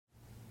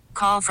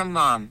Call from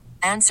mom.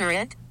 Answer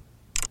it.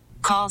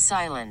 Call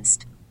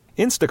silenced.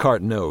 Instacart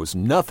knows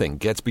nothing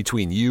gets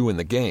between you and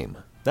the game.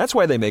 That's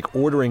why they make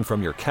ordering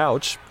from your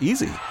couch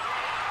easy.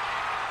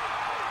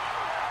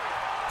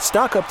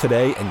 Stock up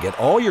today and get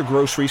all your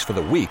groceries for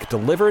the week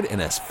delivered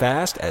in as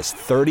fast as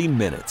 30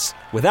 minutes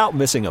without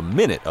missing a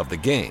minute of the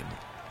game.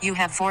 You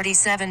have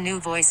 47 new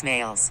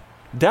voicemails.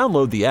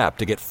 Download the app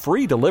to get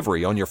free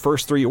delivery on your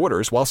first 3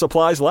 orders while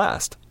supplies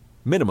last.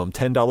 Minimum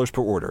 $10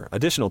 per order.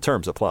 Additional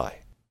terms apply.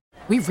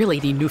 We really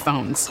need new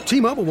phones.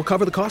 T-Mobile will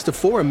cover the cost of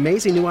 4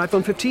 amazing new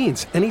iPhone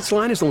 15s, and each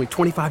line is only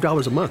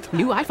 $25 a month.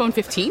 New iPhone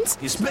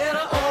 15s? It's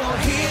better over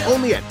here.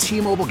 Only at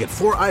T-Mobile, get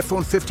 4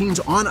 iPhone 15s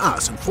on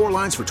us and 4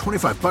 lines for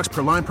 $25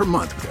 per line per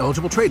month with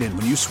eligible trade-in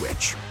when you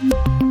switch.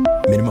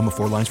 Minimum of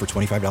 4 lines for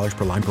 $25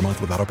 per line per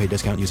month with autopay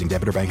discount using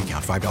debit or bank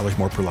account. $5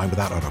 more per line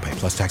without autopay,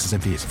 plus taxes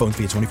and fees. Phone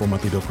fee at 24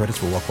 monthly bill credits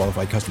for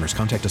well-qualified customers.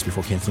 Contact us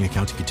before canceling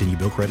account to continue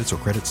bill credits or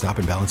credit stop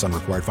and balance on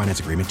required finance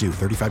agreement due.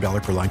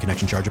 $35 per line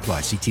connection charge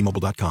applies. See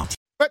T-Mobile.com.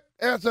 But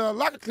there's a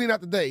lot to clean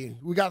out today.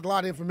 We got a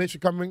lot of information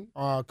coming.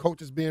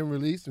 Coaches being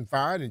released and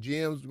fired and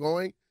GMs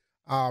going.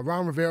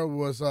 Ron Rivera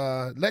was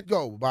let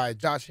go by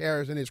Josh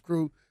Harris and his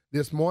crew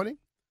this morning.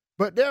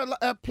 But there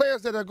are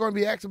players that are going to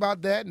be asked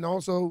about that and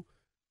also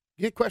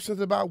get questions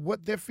about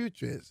what their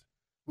future is.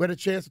 We had a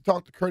chance to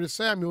talk to Curtis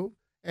Samuel,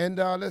 and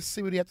let's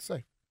see what he had to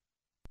say.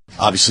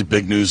 Obviously,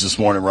 big news this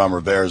morning. Ron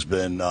Rivera's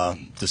been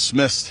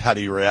dismissed. How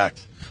do you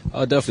react?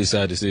 Definitely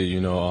sad to see.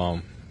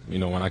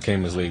 When I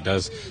came to this league,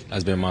 that's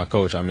been my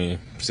coach. I mean,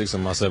 6 of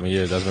my 7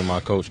 years, that's been my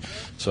coach.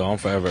 So I'm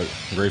forever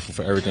grateful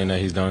for everything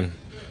that he's done,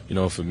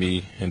 for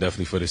me and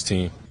definitely for this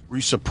team. Were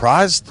you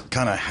surprised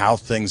kind of how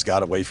things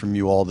got away from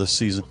you all this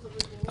season?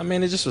 I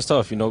mean, it just was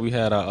tough. We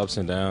had our ups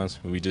and downs.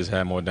 We just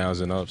had more downs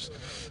than ups.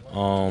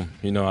 I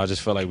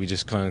just felt like we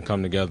just couldn't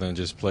come together and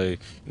just play,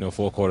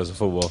 4 quarters of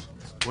football.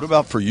 What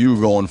about for you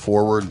going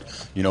forward,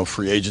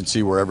 free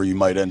agency, wherever you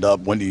might end up?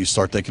 When do you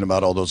start thinking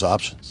about all those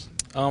options?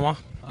 I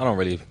don't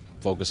really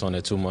focus on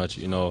it too much.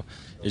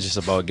 It's just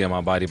about getting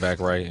my body back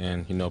right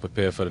and,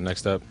 prepare for the next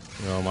step,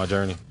 on my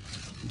journey.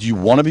 Do you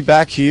want to be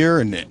back here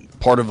and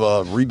part of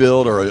a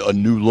rebuild or a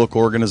new look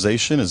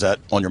organization? Is that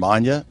on your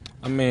mind yet?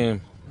 I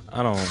mean,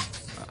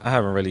 I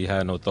haven't really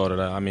had no thought of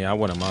that. I mean, I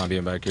wouldn't mind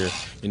being back here,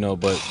 but I'm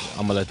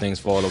going to let things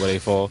fall the way they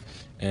fall.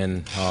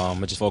 And I'm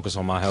going to just focus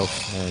on my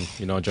health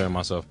and, enjoying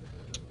myself.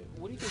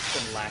 What do you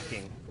think's been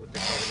lacking with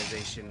this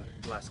organization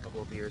the last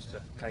couple of years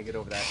to kind of get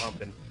over that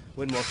hump and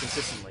win more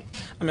consistently?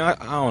 I mean, I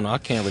don't know. I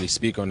can't really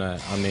speak on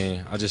that. I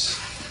mean,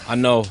 I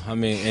know,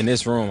 in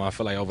this room, I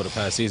feel like over the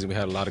past season we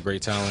had a lot of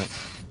great talent,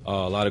 a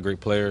lot of great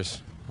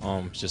players.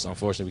 It's just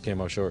unfortunately we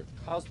came up short.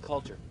 How's the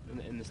culture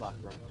in this locker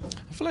room?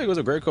 I feel like it was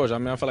a great coach. I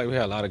mean, I feel like we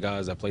had a lot of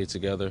guys that played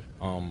together.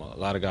 A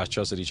lot of guys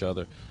trusted each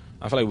other.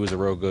 I feel like we was a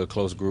real good,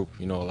 close group.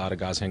 A lot of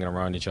guys hanging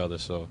around each other.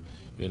 So,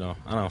 I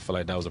don't feel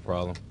like that was a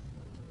problem.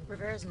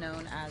 Rivera's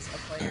known as a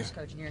player's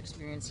coach. In your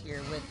experience here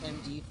with him,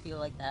 do you feel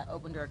like that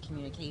open door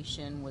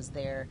communication was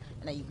there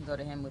and that you can go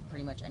to him with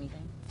pretty much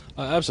anything?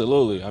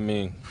 Absolutely. I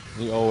mean,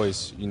 he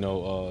always,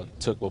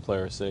 took what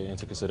players say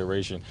into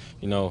consideration.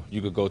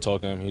 You could go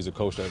talk to him. He's a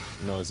coach that,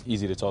 is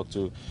easy to talk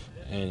to.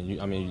 And,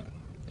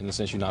 in a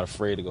sense, you're not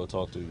afraid to go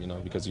talk to,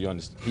 because he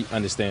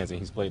understands and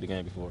he's played the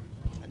game before.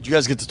 Did you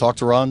guys get to talk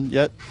to Ron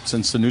yet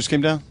since the news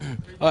came down?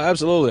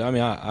 Absolutely. I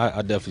mean,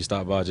 I definitely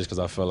stopped by just because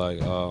I feel like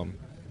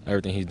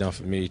everything he's done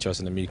for me,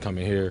 trusting in me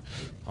coming here.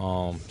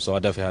 So I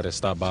definitely had to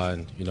stop by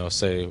and,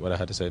 say what I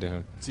had to say to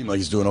him. Seemed like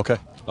he's doing okay.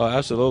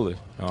 Absolutely.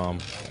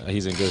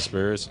 He's in good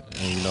spirits.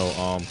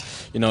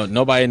 And,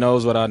 nobody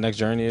knows what our next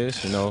journey is,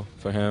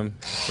 for him,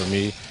 for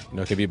me.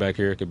 It could be back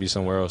here, it could be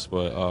somewhere else,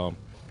 but,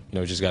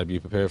 just got to be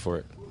prepared for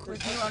it.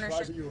 With new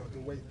ownership.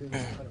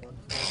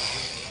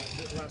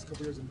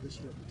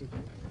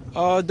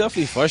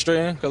 Definitely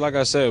frustrating because, like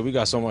I said, we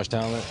got so much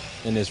talent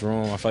in this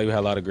room. I feel like we had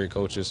a lot of great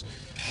coaches.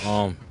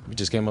 We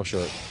just came up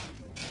short.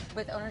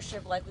 With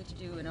ownership likely to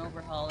do an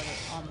overhaul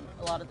of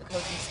a lot of the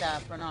coaching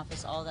staff, front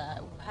office, all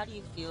that, how do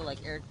you feel like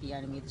Eric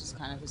Bieniemy, this is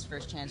kind of his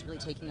first chance really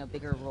taking a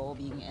bigger role,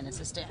 being an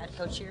assistant head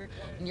coach here?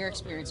 In your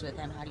experience with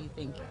him, how do you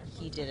think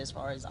he did as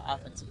far as the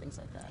offense and things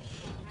like that?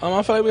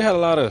 I feel like we had a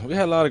lot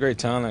of great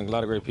talent, a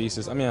lot of great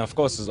pieces. I mean, of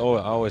course, I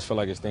always feel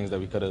like it's things that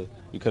we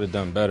could have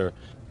done better.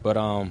 But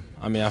I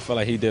feel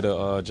like he did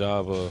a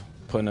job of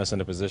putting us in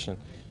a position,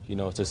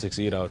 to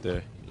succeed out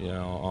there.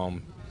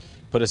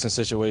 Put us in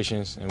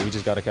situations, and we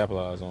just got to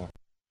capitalize on.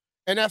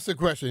 And that's the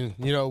question,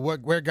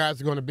 where guys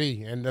are going to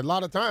be. And a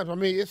lot of times,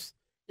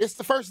 it's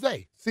the first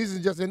day.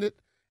 Season just ended,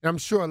 and I'm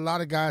sure a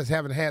lot of guys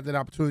haven't had that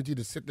opportunity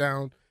to sit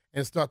down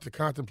and start to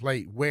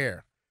contemplate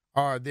where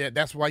are there.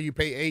 That's why you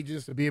pay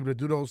agents to be able to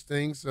do those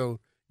things, so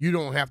you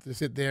don't have to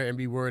sit there and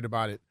be worried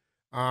about it.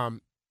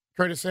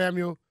 Curtis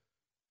Samuel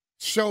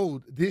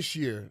showed this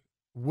year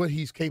what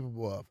he's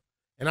capable of,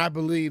 and I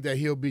believe that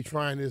he'll be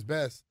trying his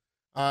best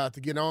to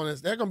get on this.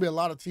 There are going to be a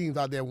lot of teams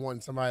out there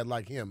wanting somebody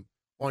like him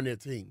on their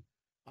team.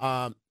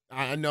 I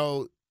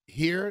know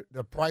here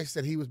the price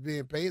that he was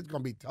being paid is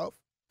going to be tough,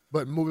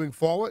 but moving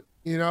forward,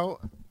 we'll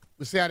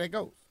see how that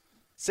goes.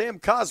 Sam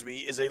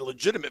Cosmi is a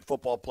legitimate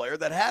football player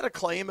that had a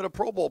claim at a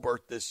Pro Bowl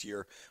berth this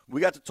year.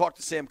 We got to talk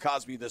to Sam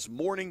Cosmi this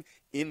morning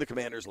in the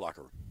Commanders'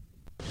 locker room.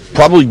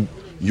 Probably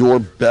your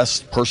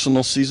best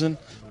personal season,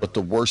 but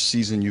the worst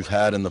season you've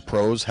had in the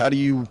pros. How do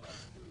you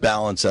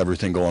balance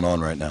everything going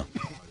on right now?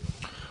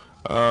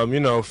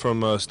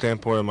 From a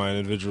standpoint of my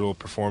individual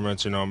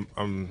performance,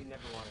 I'm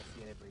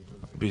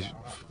be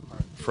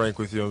frank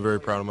with you, I'm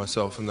very proud of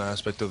myself in the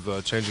aspect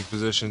of changing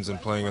positions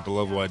and playing at the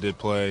level I did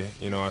play.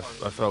 I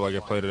felt like I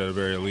played at a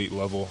very elite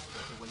level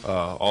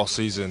all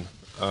season.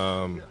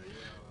 I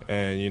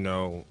did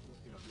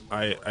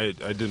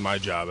my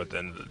job at the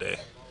end of the day,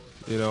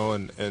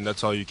 and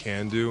that's all you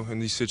can do in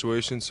these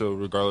situations. So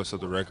regardless of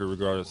the record,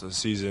 regardless of the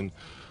season,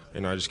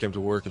 I just came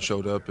to work and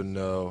showed up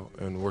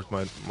and worked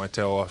my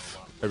tail off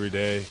every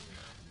day.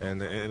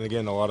 And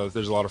again,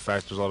 there's a lot of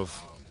factors, a lot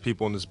of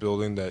people in this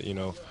building that,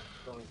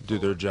 do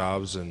their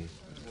jobs, and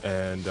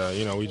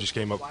we just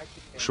came up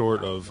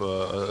short of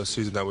a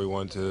season that we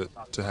wanted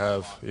to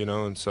have,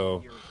 and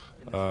so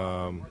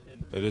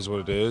it is what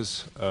it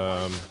is,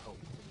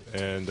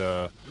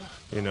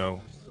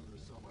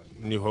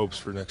 new hopes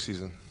for next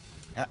season.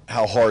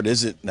 How hard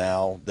is it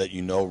now that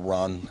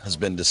Ron has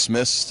been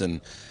dismissed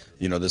and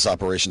this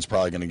operation's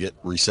probably going to get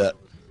reset?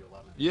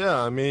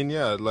 Yeah,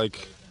 it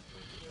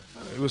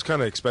was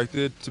kind of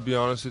expected, to be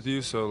honest with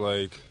you. So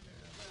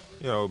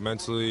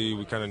mentally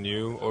we kind of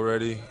knew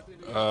already.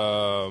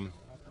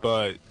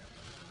 But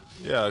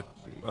yeah,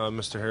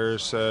 Mr.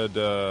 Harris said,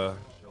 now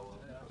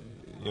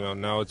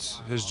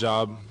it's his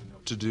job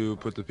to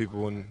put the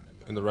people in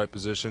the right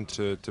position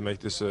to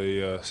make this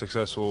a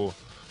successful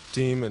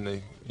team,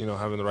 and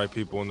having the right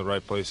people in the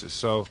right places.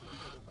 So,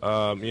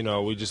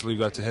 we just leave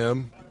that to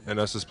him, and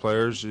us as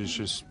players, you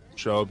just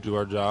show up, do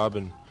our job,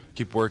 and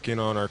keep working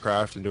on our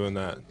craft and doing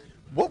that.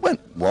 What went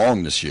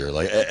wrong this year?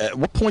 At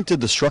what point did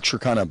the structure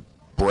kind of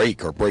break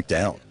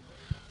down?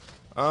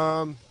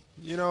 I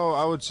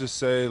would just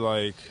say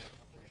it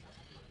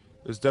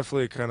was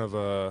definitely kind of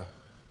a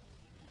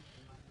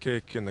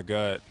kick in the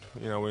gut.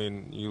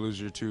 When you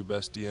lose your two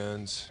best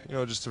DNs,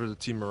 just for the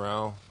team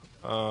morale.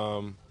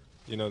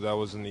 That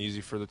wasn't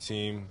easy for the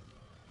team.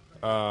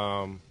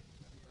 But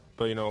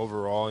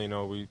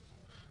overall, we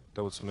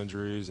dealt with some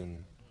injuries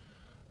and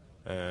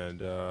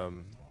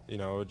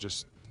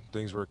just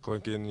things were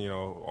clicking.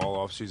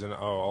 All season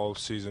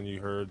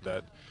you heard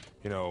that.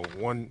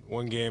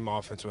 One game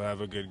offense would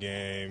have a good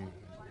game,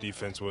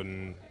 defense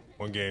wouldn't.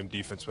 One game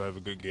defense would have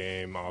a good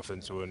game,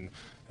 offense wouldn't.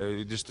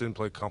 It just didn't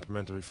play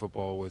complementary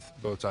football with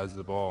both sides of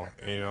the ball.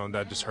 And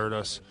that just hurt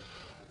us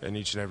in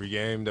each and every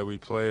game that we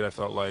played. I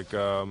felt like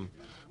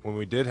when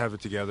we did have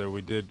it together,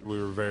 we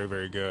were very,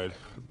 very good.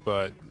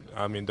 But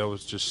that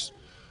was just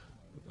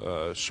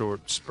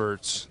short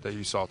spurts that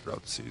you saw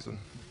throughout the season.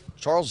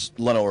 Charles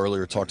Leno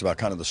earlier talked about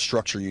kind of the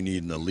structure you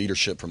need and the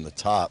leadership from the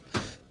top.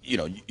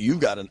 You've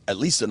got at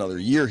least another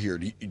year here.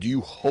 Do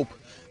you hope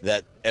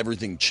that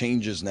everything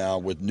changes now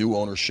with new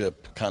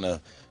ownership, kind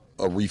of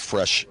a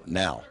refresh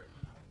now?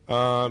 You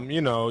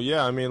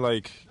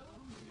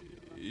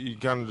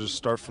kind of just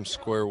start from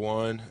square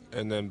one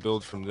and then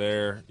build from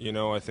there.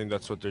 I think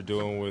that's what they're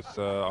doing with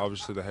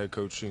obviously the head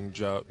coaching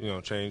job,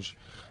 change.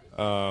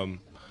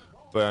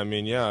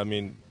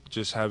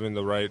 Just having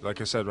the right,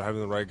 like I said, having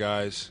the right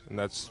guys, and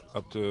that's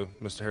up to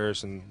Mr.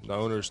 Harris and the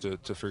owners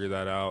to figure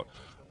that out.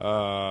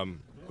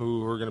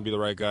 Who are going to be the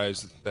right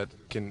guys that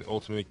can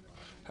ultimately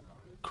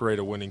create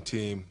a winning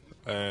team.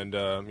 And,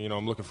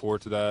 I'm looking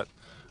forward to that.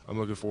 I'm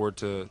looking forward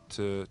to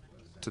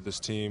this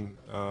team.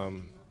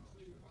 I'm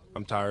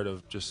tired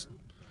of just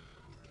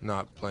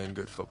not playing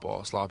good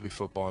football, sloppy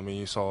football.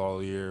 You saw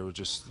all year. It was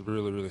just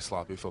really, really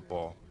sloppy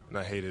football, and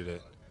I hated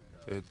it.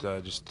 I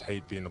just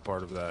hate being a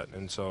part of that.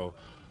 And so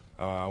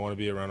I want to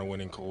be around a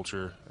winning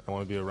culture. I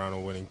want to be around a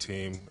winning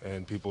team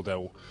and people that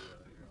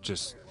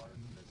just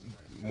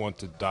want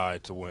to die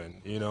to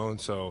win, And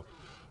so,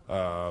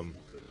 I'm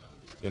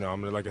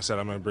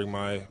gonna bring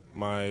my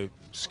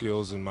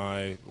skills and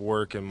my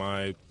work and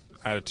my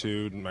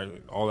attitude and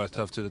all that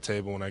stuff to the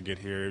table when I get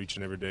here each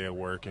and every day at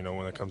work. When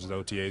it comes to the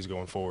OTAs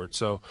going forward.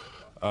 So,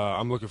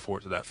 I'm looking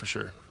forward to that for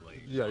sure.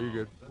 Yeah, you're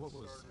good. What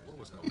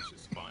was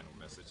Coach's final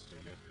message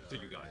to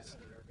you guys?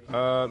 It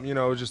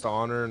was just an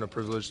honor and a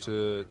privilege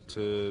to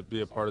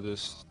be a part of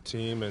this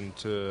team and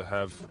to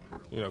have,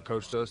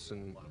 coached us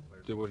and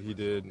did what he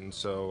did. And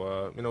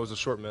so, it was a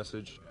short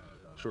message,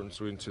 short and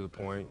sweet and to the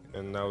point,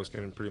 and that was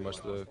kind of pretty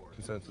much the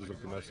consensus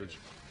of the message.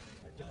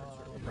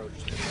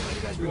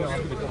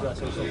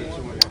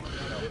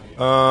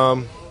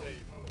 I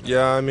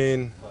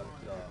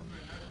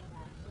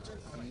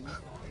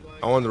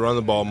wanted to run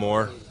the ball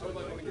more.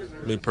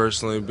 Me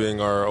personally,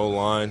 being our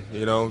O-line,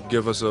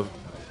 give us a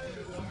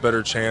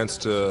better chance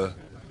to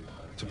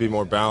be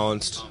more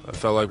balanced. I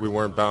felt like we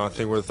weren't balanced. I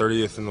think we're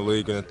 30th in the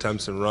league in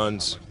attempts and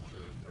runs.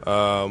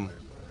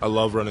 I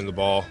love running the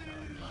ball,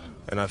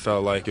 and I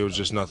felt like it was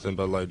just nothing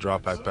but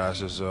drop back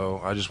passes.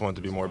 So I just wanted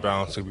to be more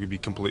balanced. To be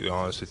completely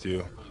honest with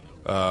you,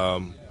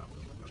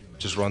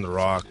 just run the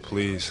rock,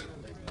 please.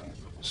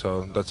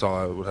 So that's all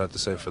I would have to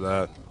say for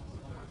that.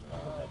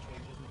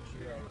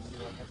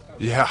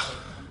 Yeah.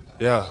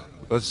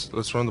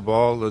 Let's run the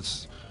ball.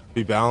 Let's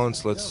be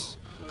balanced. Let's,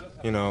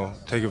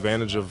 take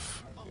advantage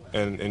of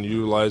and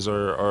utilize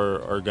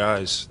our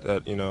guys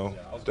that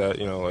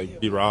like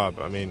B-Rob.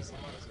 I mean,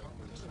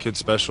 kid's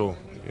special.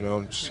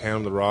 Just hand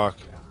him the rock.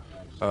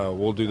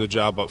 We'll do the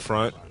job up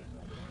front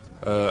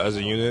as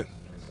a unit.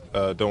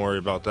 Don't worry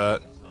about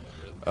that.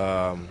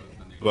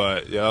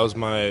 But yeah,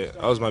 that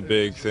was my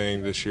big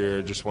thing this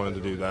year. Just wanted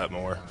to do that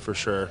more for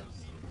sure.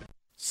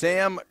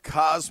 Sam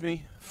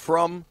Cosmi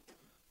from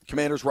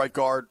Commanders right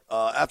guard.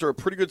 After a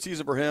pretty good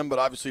season for him, but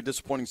obviously a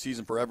disappointing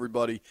season for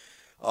everybody.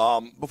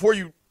 Before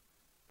you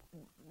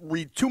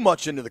read too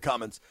much into the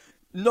comments,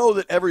 know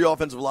that every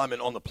offensive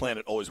lineman on the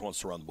planet always wants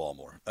to run the ball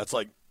more. That's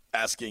like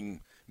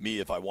asking me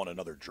if I want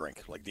another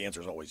drink. Like, the answer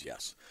is always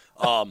yes.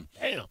 Damn.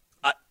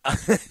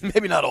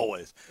 Maybe not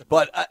always,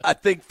 but I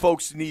think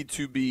folks need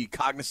to be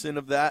cognizant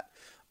of that,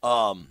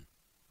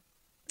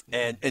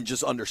 and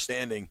just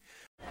understanding.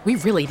 We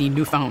really need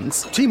new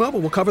phones. T-Mobile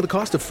will cover the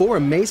cost of 4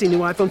 amazing new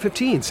iPhone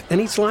 15s,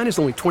 and each line is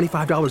only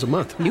 $25 a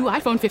month. New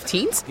iPhone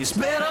 15s? It's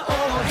better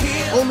over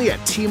here. Only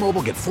at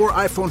T-Mobile, get 4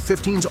 iPhone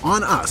 15s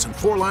on us and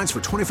 4 lines for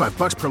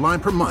 $25 per line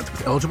per month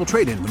with eligible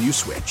trade-in when you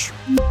switch.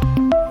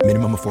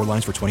 Minimum of 4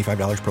 lines for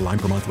 $25 per line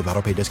per month with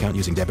autopay discount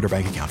using debit or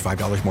bank account.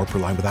 $5 more per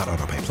line without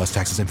autopay, plus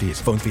taxes and fees.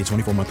 Phone fee at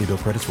 24 monthly bill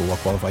credits for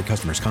well-qualified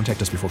customers. Contact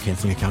us before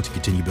canceling account to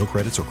continue bill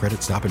credits or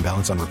credit stop and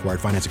balance on required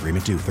finance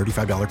agreement due.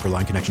 $35 per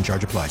line connection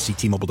charge applies. See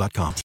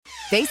T-Mobile.com.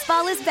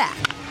 Baseball is back,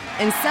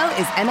 and so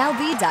is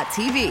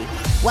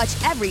MLB.tv.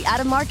 Watch every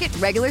out-of-market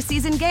regular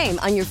season game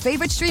on your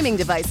favorite streaming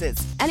devices.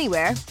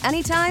 Anywhere,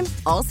 anytime,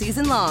 all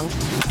season long.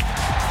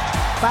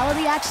 Follow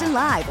the action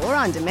live or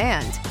on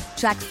demand.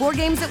 Track 4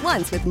 games at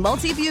once with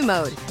multi-view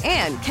mode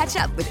and catch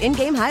up with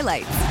in-game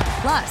highlights.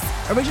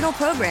 Plus, original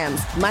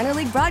programs, minor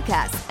league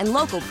broadcasts, and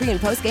local pre-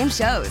 and post-game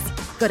shows.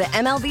 Go to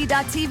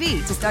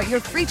MLB.tv to start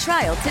your free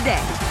trial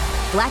today.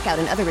 Blackout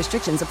and other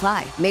restrictions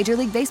apply. Major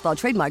League Baseball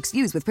trademarks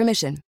used with permission.